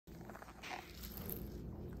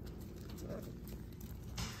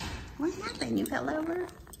What happened? You fell over?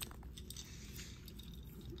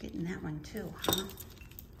 Getting that one too, huh?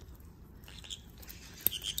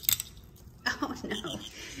 Oh no.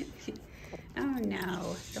 Oh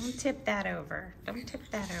no. Don't tip that over. Don't tip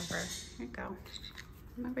that over. Here you go.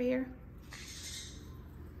 Come over here.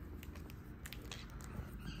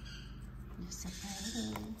 You're so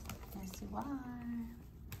pretty. Yes, you are.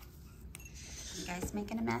 You guys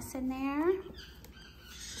making a mess in there?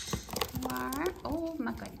 You are? Oh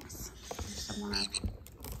my goodness. There's some more.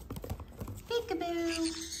 Peekaboo.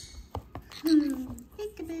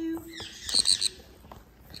 Peekaboo.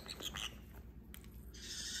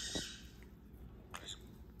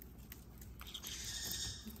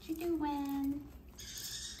 What you doing?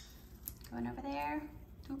 Going over there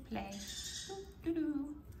to play.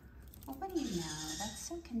 Doo-doo-doo. Well, what do you know? That's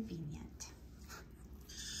so convenient.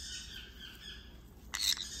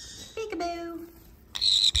 Peekaboo.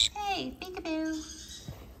 Hey, peekaboo.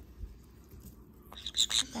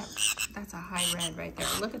 That's a high red right there.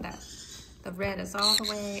 Look at that. The red is all the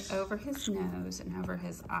way over his nose and over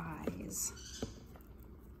his eyes.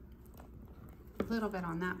 A little bit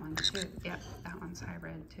on that one too. Yep, that one's high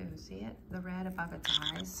red too. See it? The red above its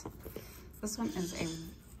eyes. This one is a,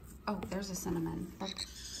 oh, there's a cinnamon. Look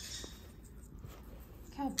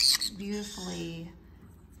how beautifully,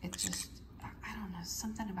 it just, I don't know,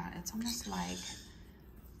 something about it. It's almost like,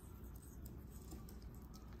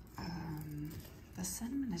 the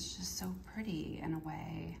cinnamon is just so pretty in a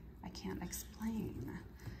way I can't explain.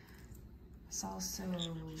 It's all so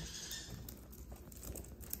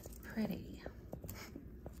pretty.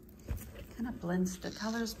 Kind of blends, the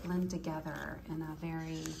colors blend together in a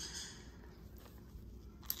very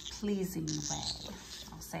pleasing way.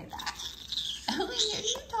 I'll say that. Oh,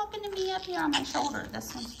 you're talking to me up here on my shoulder.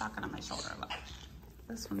 This one's talking on my shoulder, look.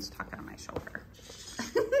 This one's talking on my shoulder.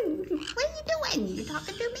 What are you doing? You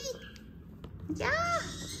talking to me? Yeah,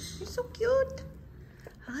 you're so cute.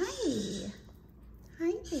 Hi.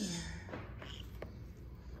 Hi there.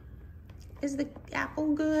 Is the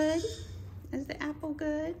apple good? Is the apple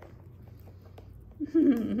good?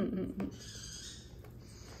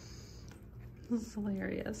 This is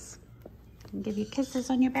hilarious. I'll give you kisses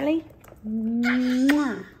on your belly.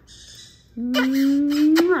 Mwah.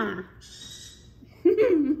 Mwah. There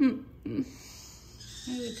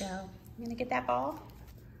you go. You gonna get that ball?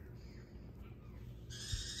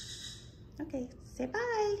 Okay, say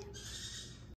bye.